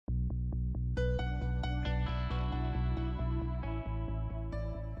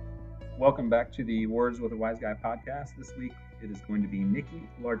Welcome back to the Words with a Wise Guy podcast. This week it is going to be Nikki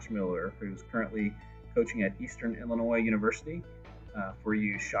Larchmiller, who's currently coaching at Eastern Illinois University. For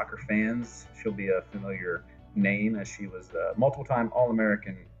you Shocker fans, she'll be a familiar name as she was a multiple-time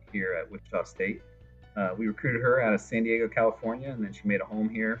All-American here at Wichita State. We recruited her out of San Diego, California, and then she made a home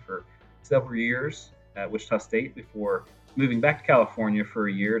here for several years at Wichita State before moving back to California for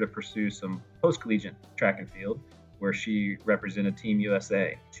a year to pursue some post-collegiate track and field, where she represented Team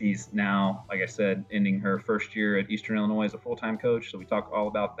USA. She's now, like I said, ending her first year at Eastern Illinois as a full-time coach. So we talk all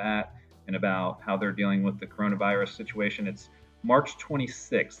about that and about how they're dealing with the coronavirus situation. It's March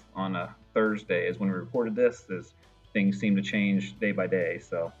 26th on a Thursday is when we recorded this, as things seem to change day by day.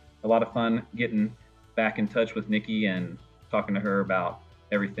 So a lot of fun getting back in touch with Nikki and talking to her about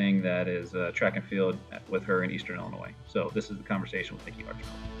everything that is track and field with her in Eastern Illinois. So this is the conversation with Nikki Larchmiller.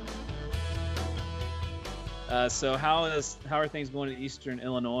 So how are things going at Eastern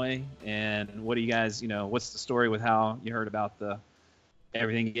Illinois, and what do you guys, what's the story with how you heard about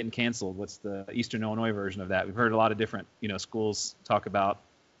everything getting canceled? What's the Eastern Illinois version of that? We've heard a lot of different, schools talk about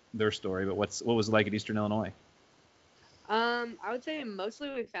their story, but what was it like at Eastern Illinois? I would say mostly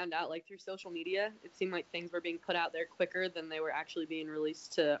we found out through social media. It seemed like things were being put out there quicker than they were actually being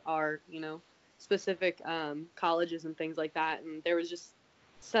released to our, specific colleges and things like that. And there was just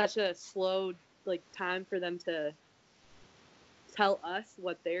such a slow time for them to tell us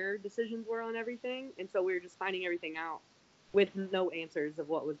what their decisions were on everything, and so we were just finding everything out with no answers of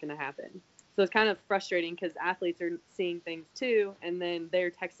what was going to happen. So it's kind of frustrating because athletes are seeing things too, and then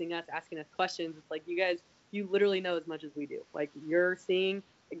they're texting us, asking us questions. It's like, you guys, you literally know as much as we do. You're seeing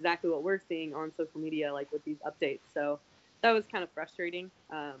exactly what we're seeing on social media, with these updates. So that was kind of frustrating.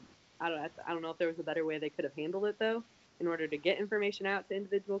 I don't know if there was a better way they could have handled it though, in order to get information out to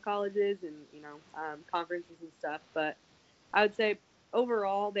individual colleges and, conferences and stuff. But I would say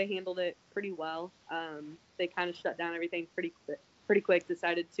overall they handled it pretty well. They kind of shut down everything pretty quick,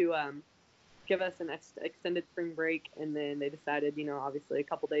 decided to give us an extended spring break. And then they decided, obviously a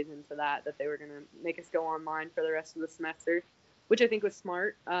couple days into that they were going to make us go online for the rest of the semester, which I think was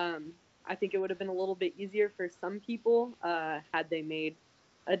smart. I think it would have been a little bit easier for some people had they made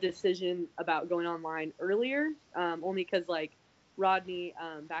a decision about going online earlier, only because Rodney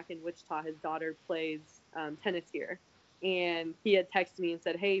back in Wichita, his daughter plays tennis here, and he had texted me and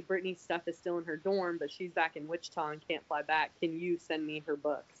said, hey, Brittany's stuff is still in her dorm, but she's back in Wichita and can't fly back. Can you send me her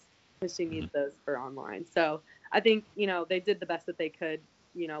books, because she needs those for online? So I think they did the best that they could,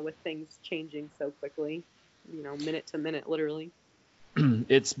 with things changing so quickly, minute to minute, literally.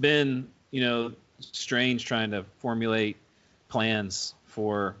 It's been strange trying to formulate plans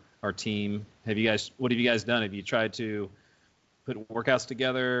for our team. What have you guys done? Have you tried to put workouts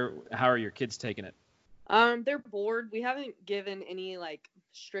together? How are your kids taking it? They're bored. We haven't given any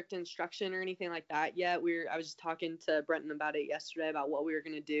strict instruction or anything like that yet. I was just talking to Brenton about it yesterday about what we were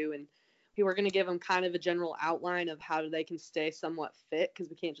going to do, and we were going to give them kind of a general outline of how they can stay somewhat fit, because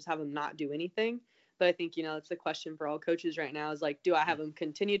we can't just have them not do anything. But I think, it's the question for all coaches right now is do I have them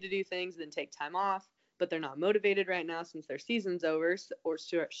continue to do things, then take time off, but they're not motivated right now since their season's over, so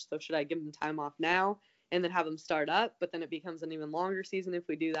should I give them time off now and then have them start up, but then it becomes an even longer season if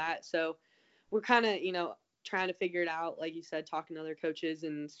we do that. So we're kind of, trying to figure it out, like you said, talking to other coaches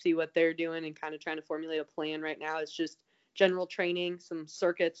and see what they're doing and kind of trying to formulate a plan right now. It's just general training, some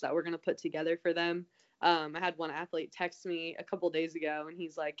circuits that we're going to put together for them. I had one athlete text me a couple days ago, and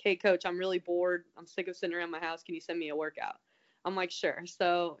he's like, hey, coach, I'm really bored. I'm sick of sitting around my house. Can you send me a workout? I'm like, sure.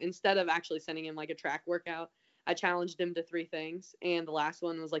 So instead of actually sending him a track workout, I challenged him to 3 things. And the last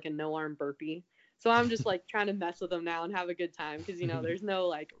one was a no-arm burpee. So I'm just trying to mess with him now and have a good time, because, there's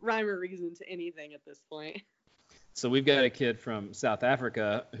no rhyme or reason to anything at this point. So we've got a kid from South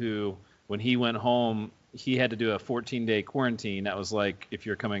Africa who, when he went home, he had to do a 14-day quarantine. That was if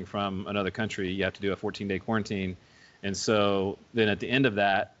you're coming from another country, you have to do a 14-day quarantine. And so then at the end of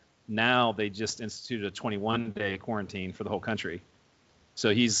that, now they just instituted a 21-day quarantine for the whole country. So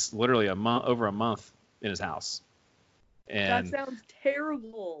he's literally over a month in his house. And that sounds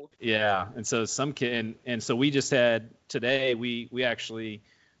terrible. Yeah. And so some kid, and so we just had today, we actually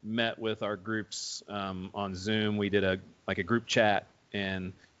met with our groups on Zoom. We did a group chat,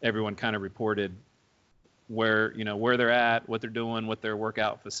 and everyone kind of reported where they're at, what they're doing, what their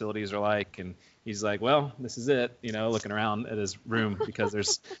workout facilities are like. And he's like, well, this is it, looking around at his room because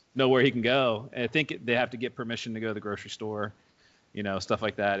there's nowhere he can go. And I think they have to get permission to go to the grocery store, stuff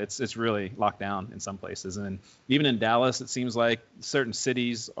like that. It's really locked down in some places. And even in Dallas, it seems like certain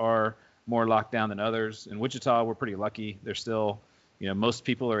cities are more locked down than others. In Wichita, we're pretty lucky. There's still, most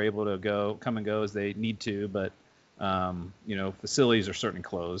people are able to come and go as they need to, but Facilities are certainly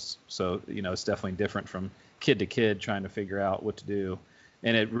closed. So, it's definitely different from kid to kid trying to figure out what to do.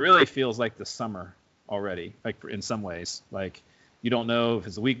 And it really feels like the summer already, like in some ways. Like you don't know if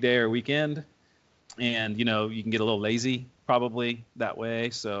it's a weekday or weekend. And, you can get a little lazy probably that way.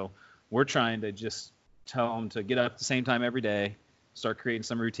 So we're trying to just tell them to get up at the same time every day, start creating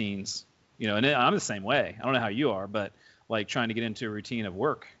some routines, and I'm the same way. I don't know how you are, but like trying to get into a routine of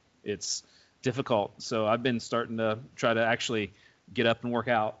work, it's difficult. So I've been starting to try to actually get up and work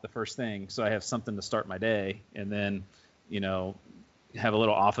out the first thing. So I have something to start my day, and then, have a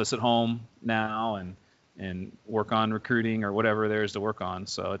little office at home now and work on recruiting or whatever there is to work on.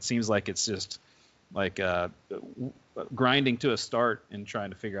 So it seems like it's just like grinding to a start and trying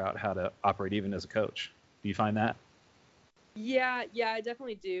to figure out how to operate even as a coach. Do you find that? Yeah, I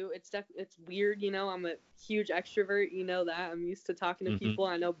definitely do. It's weird, I'm a huge extrovert, that. I'm used to talking to people.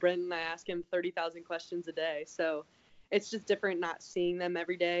 I know Brenton, I ask him 30,000 questions a day. So it's just different not seeing them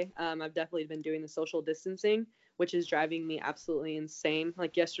every day. I've definitely been doing the social distancing, which is driving me absolutely insane.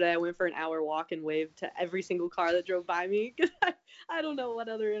 Like yesterday, I went for an hour walk and waved to every single car that drove by me because I don't know what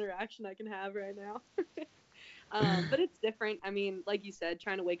other interaction I can have right now. But it's different. I mean, like you said,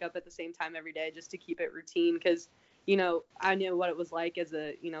 trying to wake up at the same time every day just to keep it routine because, I knew what it was like as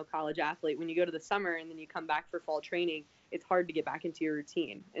a, college athlete. When you go to the summer and then you come back for fall training, it's hard to get back into your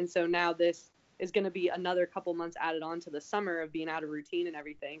routine. And so now this is going to be another couple months added on to the summer of being out of routine and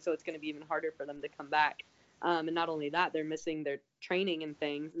everything. So it's going to be even harder for them to come back. And not only that, they're missing their training and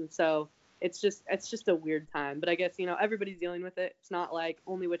things. And so it's just a weird time. But I guess, everybody's dealing with it. It's not like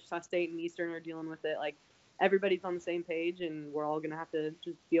only Wichita State and Eastern are dealing with it. Like everybody's on the same page, and we're all going to have to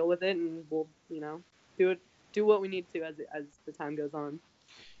just deal with it, and we'll, do what we need to as the time goes on.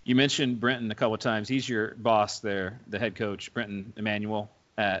 You mentioned Brenton a couple of times. He's your boss there, the head coach, Brenton Emanuel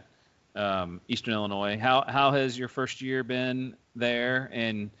at Eastern Illinois. How has your first year been there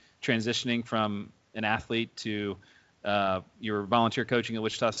and transitioning from an athlete to your volunteer coaching at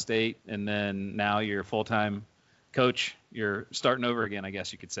Wichita State, and then now you're full-time coach? You're starting over again, I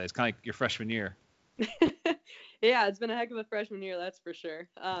guess you could say. It's kind of like your freshman year. Yeah, it's been a heck of a freshman year, that's for sure.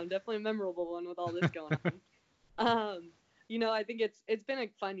 Definitely a memorable one with all this going on. I think it's been a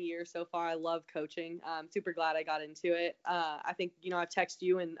fun year so far. I love coaching. I'm super glad I got into it. I think, I've texted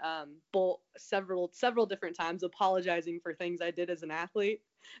you and several different times apologizing for things I did as an athlete.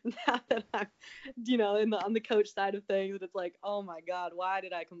 Now that I'm, on the coach side of things, and it's like, oh my God, why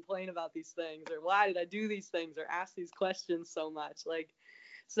did I complain about these things? Or why did I do these things or ask these questions so much?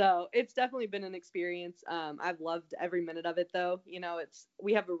 So it's definitely been an experience. I've loved every minute of it, though.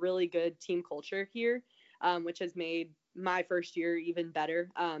 We have a really good team culture here, which has made my first year even better.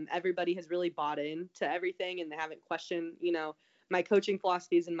 Everybody has really bought in to everything, and they haven't questioned, my coaching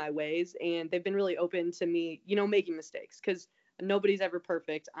philosophies and my ways. And they've been really open to me, making mistakes, because nobody's ever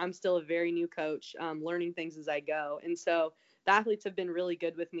perfect. I'm still a very new coach, learning things as I go. And so the athletes have been really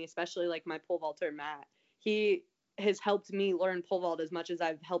good with me, especially like my pole vaulter, Matt. He has helped me learn pole vault as much as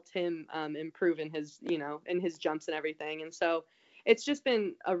I've helped him improve in his, in his jumps and everything. And so it's just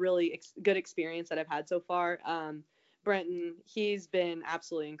been a really good experience that I've had so far. Brenton, he's been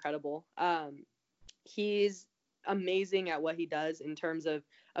absolutely incredible. He's amazing at what he does in terms of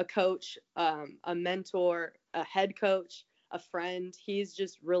a coach, a mentor, a head coach, a friend. He's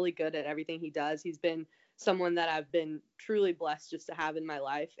just really good at everything he does. He's been someone that I've been truly blessed just to have in my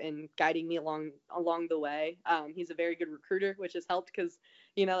life and guiding me along the way. He's a very good recruiter, which has helped because,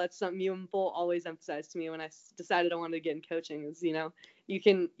 that's something you and Bull always emphasized to me when I decided I wanted to get in coaching is, you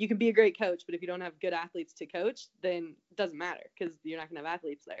can be a great coach, but if you don't have good athletes to coach, then it doesn't matter because you're not going to have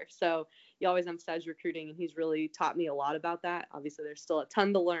athletes there. So you always emphasize recruiting, and he's really taught me a lot about that. Obviously, there's still a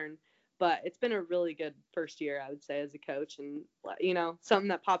ton to learn, but it's been a really good first year, I would say, as a coach. And, something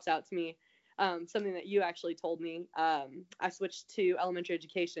that pops out to me, something that you actually told me, I switched to elementary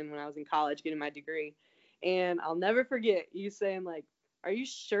education when I was in college getting my degree. And I'll never forget you saying, like, are you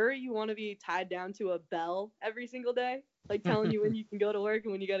sure you want to be tied down to a bell every single day? Like telling you when you can go to work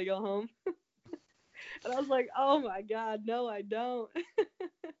and when you got to go home? And I was like, oh my God, no, I don't.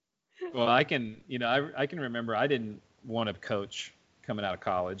 Well, I can remember I didn't want to coach coming out of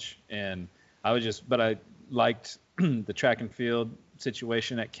college, and but I liked the track and field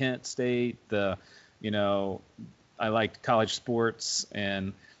situation at Kent State. I liked college sports,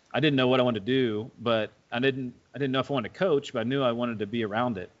 and I didn't know what I wanted to do, but I didn't know if I wanted to coach, but I knew I wanted to be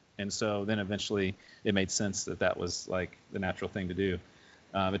around it. And so then eventually it made sense that was like the natural thing to do.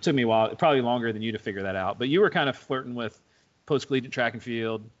 It took me a while, probably longer than you to figure that out, but you were kind of flirting with post-collegiate track and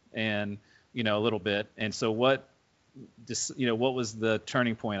field and, a little bit. And so what was the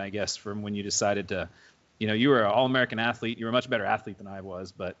turning point, I guess, from when you decided to, you were an All-American athlete. You were a much better athlete than I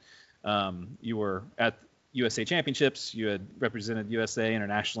was, but you were at USA Championships. You had represented USA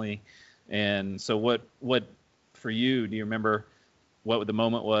internationally. And so what for you, do you remember what the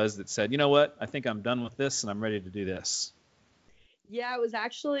moment was that said, you know what, I think I'm done with this and I'm ready to do this? Yeah, it was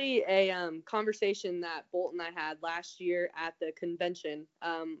actually a conversation that Bolt and I had last year at the convention.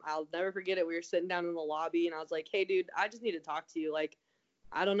 I'll never forget it. We were sitting down in the lobby, and I was like, "Hey, dude, I just need to talk to you. Like,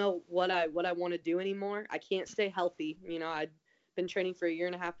 I don't know what I want to do anymore. I can't stay healthy. I'd been training for a year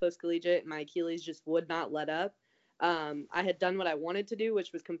and a half post collegiate, and my Achilles just would not let up. I had done what I wanted to do,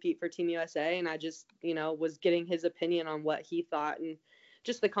 which was compete for Team USA, and I just, was getting his opinion on what he thought, and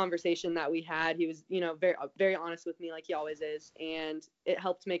just the conversation that we had. He was, very, very honest with me, like he always is, and it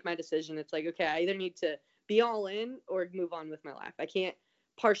helped make my decision. It's like, okay, I either need to be all in or move on with my life. I can't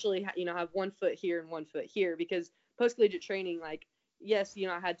partially, have one foot here and one foot here, because post collegiate training, like, yes,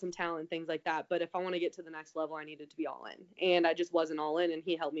 I had some talent, things like that, but if I want to get to the next level, I needed to be all in, and I just wasn't all in, and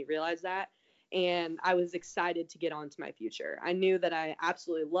he helped me realize that. And I was excited to get on to my future. I knew that I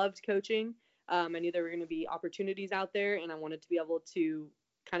absolutely loved coaching. I knew there were going to be opportunities out there, and I wanted to be able to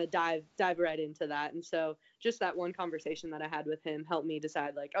kind of dive right into that. And so just that one conversation that I had with him helped me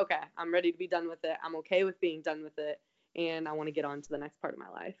decide, like, okay, I'm ready to be done with it. I'm okay with being done with it, and I want to get on to the next part of my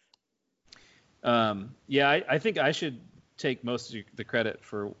life. Yeah, I think I should take most of the credit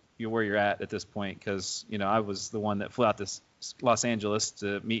for where you're at this point, because I was the one that flew out to Los Angeles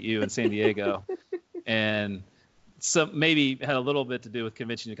to meet you in San Diego, and so maybe had a little bit to do with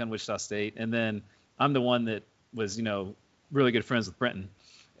convincing you to come to Wichita State. And then I'm the one that was really good friends with Brenton,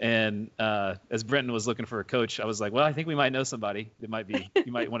 and as Brenton was looking for a coach, I was like, well, I think we might know somebody that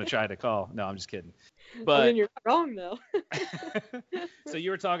you might want to try to call. No, I'm just kidding. But I mean, you're not wrong though. So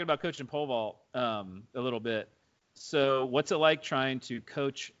you were talking about coaching pole vault a little bit. So what's it like trying to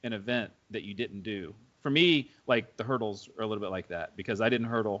coach an event that you didn't do? For me, like, the hurdles are a little bit like that, because I didn't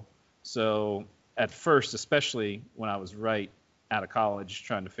hurdle. So at first, especially when I was right out of college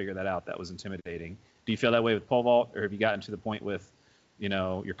trying to figure that out, that was intimidating. Do you feel that way with pole vault, or have you gotten to the point with,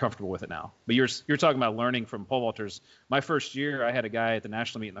 you're comfortable with it now? But you're talking about learning from pole vaulters. My first year, I had a guy at the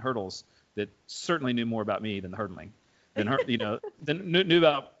national meet in the hurdles that certainly knew more about me than the hurdling,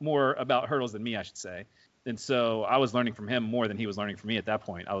 knew more about hurdles than me, I should say. And so I was learning from him more than he was learning from me at that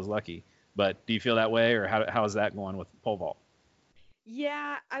point. I was lucky. But do you feel that way, or how is that going with pole vault?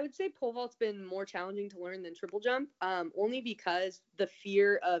 Yeah, I would say pole vault's been more challenging to learn than triple jump, only because the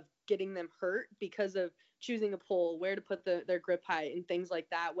fear of getting them hurt because of choosing a pole, where to put their grip height and things like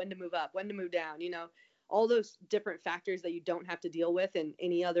that, when to move up, when to move down, all those different factors that you don't have to deal with in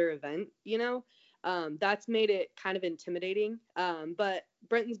any other event, that's made it kind of intimidating. But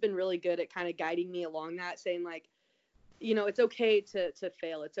Brenton's been really good at kind of guiding me along that, saying, like, it's okay to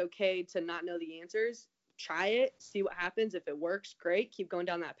fail. It's okay to not know the answers. Try it, see what happens. If it works, great. Keep going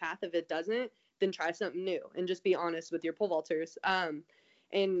down that path. If it doesn't, then try something new, and just be honest with your pole vaulters.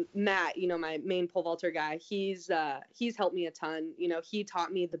 And Matt, my main pole vaulter guy, he's helped me a ton. He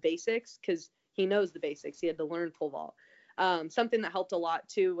taught me the basics, because he knows the basics. He had to learn pole vault. Something that helped a lot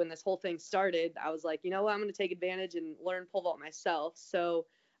too when this whole thing started, I was like, you know what, I'm going to take advantage and learn pole vault myself. So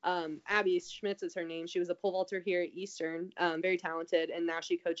Abby Schmitz is her name. She was a pole vaulter here at Eastern, very talented, and now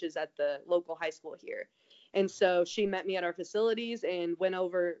she coaches at the local high school here. And so she met me at our facilities and went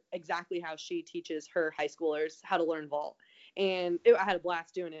over exactly how she teaches her high schoolers how to learn vault. And I had a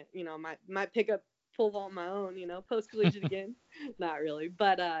blast doing it. Might pick up pole vault on my own, post collegiate again. Not really,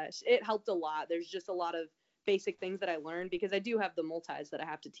 but it helped a lot. There's just a lot of basic things that I learned, because I do have the multis that I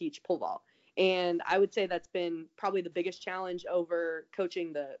have to teach pole vault. And I would say that's been probably the biggest challenge over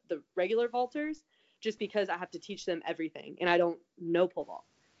coaching the regular vaulters, just because I have to teach them everything and I don't know pole vault.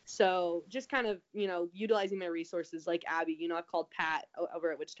 So just kind of, utilizing my resources like Abby. I've called Pat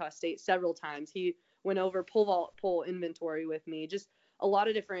over at Wichita State several times. He went over pole vault pole inventory with me. Just a lot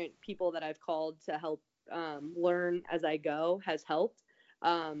of different people that I've called to help learn as I go has helped.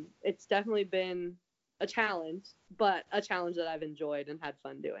 It's definitely been a challenge, but a challenge that I've enjoyed and had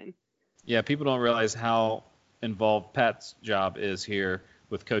fun doing. Yeah, people don't realize how involved Pat's job is here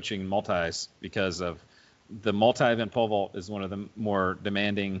with coaching multis, because of the multi-event pole vault is one of the more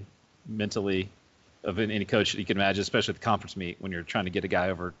demanding mentally of any coach that you can imagine, especially at the conference meet when you're trying to get a guy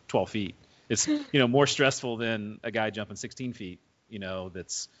over 12 feet. It's, more stressful than a guy jumping 16 feet,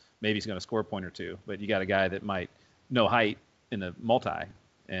 that's maybe he's going to score a point or two, but you got a guy that might know height in a multi,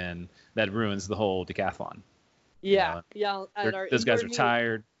 and that ruins the whole decathlon. Yeah. Those guys are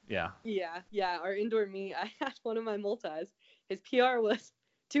tired. Yeah. Our indoor meet, I had one of my multis. His PR was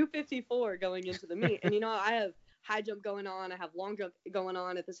 254 going into the meet. And, I have high jump going on. I have long jump going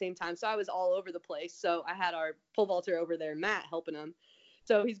on at the same time. So I was all over the place. So I had our pole vaulter over there, Matt, helping him.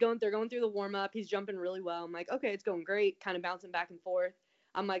 So they're going through the warm up. He's jumping really well. I'm like, okay, it's going great. Kind of bouncing back and forth.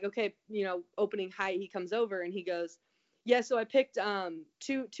 I'm like, okay, opening height. He comes over and he goes, yeah, so I picked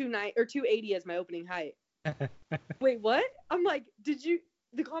 280 as my opening height. Wait, what? I'm like,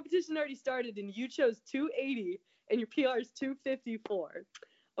 the competition already started and you chose 280 and your PR is 254.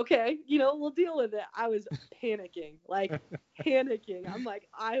 Okay, we'll deal with it. I was panicking. I'm like,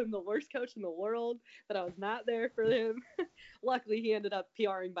 I am the worst coach in the world, but I was not there for him. Luckily, he ended up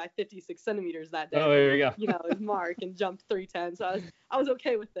PRing by 56 centimeters that day. Oh, there you go. His mark and jumped 310. So I was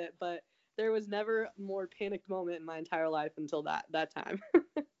okay with it, but there was never a more panicked moment in my entire life until that time.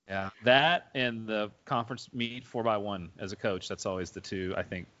 Yeah, that and the conference meet 4x1 as a coach, that's always the two, I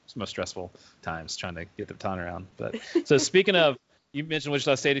think, most stressful times trying to get the baton around. But so speaking of, you mentioned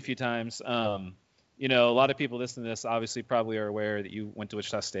Wichita State a few times. A lot of people listening to this obviously probably are aware that you went to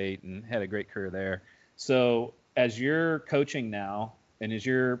Wichita State and had a great career there. So as you're coaching now and as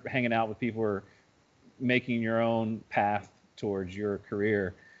you're hanging out with people who are making your own path towards your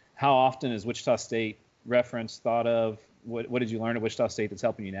career, how often is Wichita State referenced, thought of? What did you learn at Wichita State that's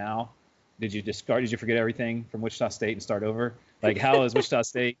helping you now? Did you forget everything from Wichita State and start over? Like, how is Wichita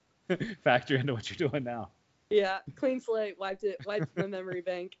State factor into what you're doing now? Yeah, clean slate, wiped my memory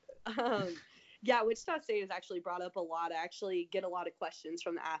bank. Yeah, Wichita State has actually brought up a lot. I actually get a lot of questions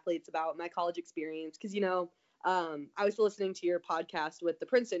from the athletes about my college experience because, I was listening to your podcast with the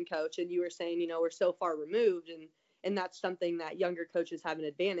Princeton coach, and you were saying, we're so far removed, and that's something that younger coaches have an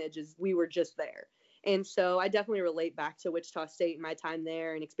advantage is we were just there. And so I definitely relate back to Wichita State and my time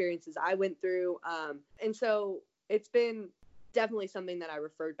there and experiences I went through. And so it's been definitely something that I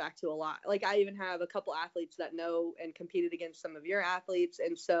referred back to a lot. Like, I even have a couple athletes that know and competed against some of your athletes.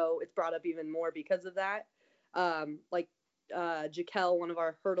 And so it's brought up even more because of that. Jaquel, one of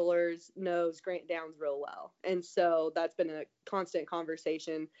our hurdlers, knows Grant Downs real well. And so that's been a constant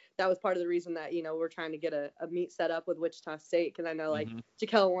conversation. That was part of the reason that, we're trying to get a meet set up with Wichita State, because I know,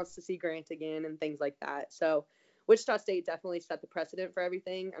 Jaquel wants to see Grant again and things like that. So Wichita State definitely set the precedent for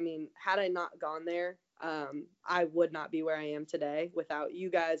everything. I mean, had I not gone there, I would not be where I am today without you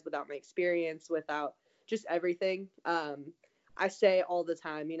guys, without my experience, without just everything. I say all the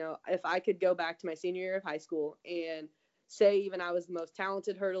time, if I could go back to my senior year of high school and say even I was the most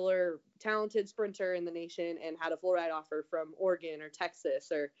talented hurdler, talented sprinter in the nation and had a full ride offer from Oregon or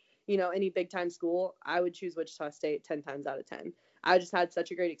Texas or, any big time school, I would choose Wichita State 10 times out of 10. I just had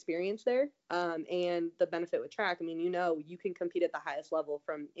such a great experience there. And the benefit with track, I mean, you can compete at the highest level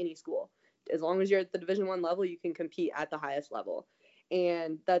from any school. As long as you're at the Division I level, you can compete at the highest level.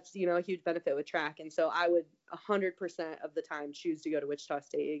 And that's, a huge benefit with track. And so I would 100% of the time choose to go to Wichita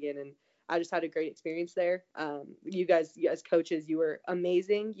State again. And I just had a great experience there. You guys as coaches, you were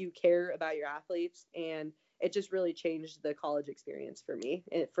amazing. You care about your athletes, and it just really changed the college experience for me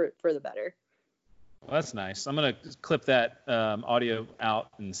for the better. Well, that's nice. I'm gonna clip that audio out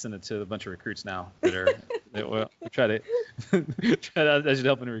and send it to a bunch of recruits now that will try to that should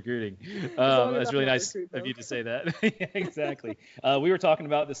help in recruiting. That's really nice of you to say that. Yeah, exactly. We were talking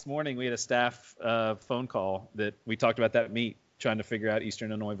about this morning. We had a staff phone call that we talked about that meet, trying to figure out Eastern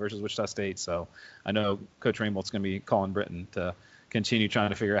Illinois versus Wichita State. So I know Coach Rainbolt's going to be calling Britton to continue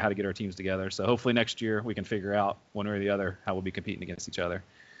trying to figure out how to get our teams together. So hopefully next year we can figure out one way or the other how we'll be competing against each other.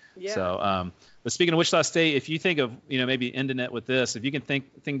 Yeah. So, but speaking of Wichita State, if you think of, maybe ending it with this, if you can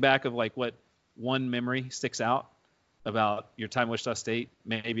think back of like what one memory sticks out about your time at Wichita State,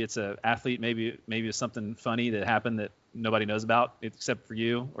 maybe it's an athlete, maybe it's something funny that happened that nobody knows about except for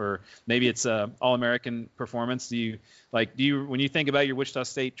you, or maybe it's a All-American performance. Do you when you think about your Wichita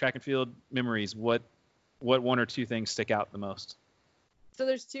State track and field memories, what one or two things stick out the most? So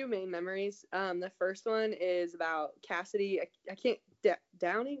there's two main memories. The first one is about Cassidy.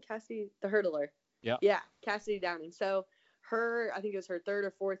 Downing, Cassidy, the hurdler. Yeah, Cassidy Downing. So I think it was her third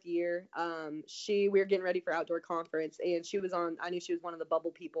or fourth year. We were getting ready for outdoor conference, and I knew she was one of the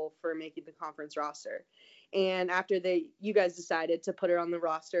bubble people for making the conference roster. And after you guys decided to put her on the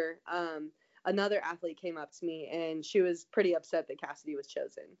roster, another athlete came up to me, and she was pretty upset that Cassidy was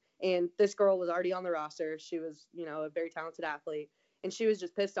chosen. And this girl was already on the roster. She was, a very talented athlete. And she was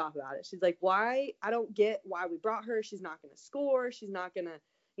just pissed off about it. She's like, I don't get why we brought her. She's not going to score. She's not going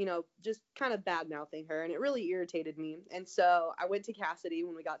to, just kind of bad-mouthing her. And it really irritated me. And so I went to Cassidy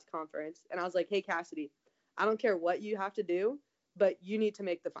when we got to conference. And I was like, hey, Cassidy, I don't care what you have to do, but you need to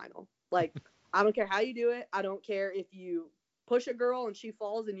make the final. Like, I don't care how you do it. I don't care if you push a girl and she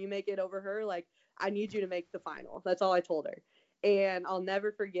falls and you make it over her. Like, I need you to make the final. That's all I told her. And I'll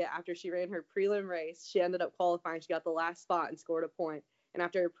never forget, after she ran her prelim race, she ended up qualifying. She got the last spot and scored a point. And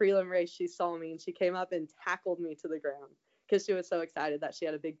after her prelim race, she saw me and she came up and tackled me to the ground because she was so excited that she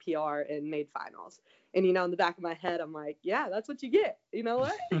had a big PR and made finals. And, in the back of my head, I'm like, yeah, that's what you get. You know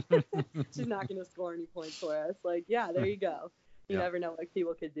what? She's not going to score any points for us. Like, yeah, there you go. You never know what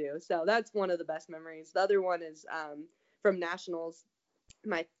people could do. So that's one of the best memories. The other one is from nationals,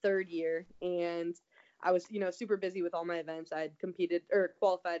 my third year. And I was, super busy with all my events. I had competed or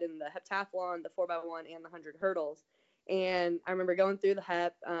qualified in the heptathlon, the 4x1, and the 100 hurdles. And I remember going through the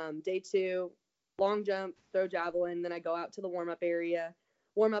hep, day 2, long jump, throw javelin. Then I go out to the warm-up area,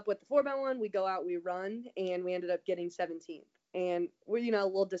 warm up with the 4x1. We go out, we run, and we ended up getting 17th. And we're, a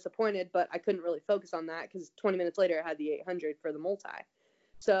little disappointed, but I couldn't really focus on that because 20 minutes later I had the 800 for the multi.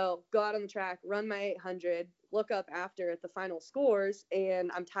 So go out on the track, run my 800, look up after at the final scores,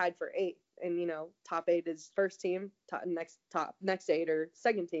 and I'm tied for 8th. And, top 8 is first team, next 8 or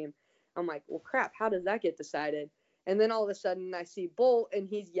second team. I'm like, well, crap, how does that get decided? And then all of a sudden I see Bolt and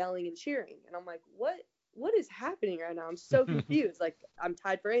he's yelling and cheering. And I'm like, what is happening right now? I'm so confused. Like, I'm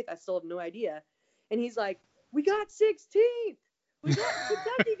tied for 8th. I still have no idea. And he's like, we got 16th.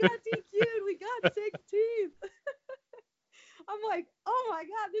 Kentucky got DQ'd. We got 16th. I'm like, oh my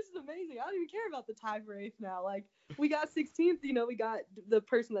God, this is amazing. I don't even care about the tie for 8th now. Like, we got 16th. We got the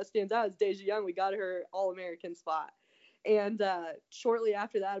person that stands out is Deja Young. We got her All-American spot. And shortly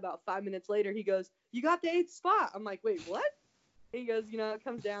after that, about 5 minutes later, he goes, you got the 8th spot. I'm like, wait, what? He goes, it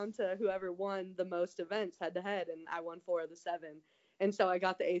comes down to whoever won the most events head to head. And I won 4 of the 7. And so I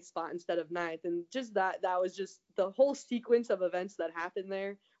got the 8th spot instead of 9th. And just that was just the whole sequence of events that happened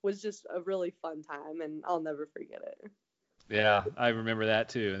there was just a really fun time. And I'll never forget it. Yeah, I remember that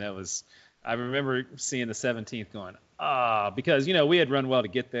too. And I remember seeing the 17th going, because, we had run well to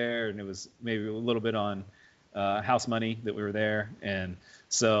get there and it was maybe a little bit on house money that we were there. And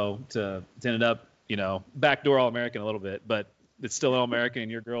so to end up, backdoor All-American a little bit, but it's still All-American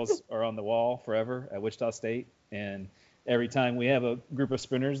and your girls are on the wall forever at Wichita State. And every time we have a group of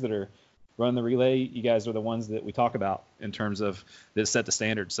sprinters that are running the relay, you guys are the ones that we talk about in terms of that set the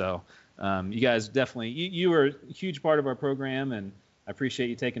standard. So you guys definitely, you were a huge part of our program, and I appreciate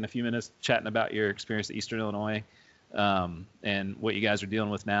you taking a few minutes chatting about your experience at Eastern Illinois and what you guys are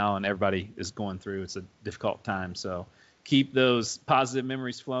dealing with now, and everybody is going through. It's a difficult time. So keep those positive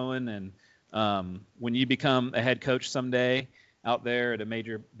memories flowing, and when you become a head coach someday out there at a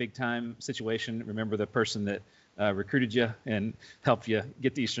major big-time situation, remember the person that recruited you and helped you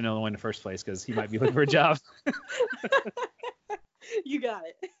get to Eastern Illinois in the first place, because he might be looking for a job. You got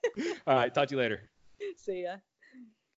it. All right. Talk to you later. See ya.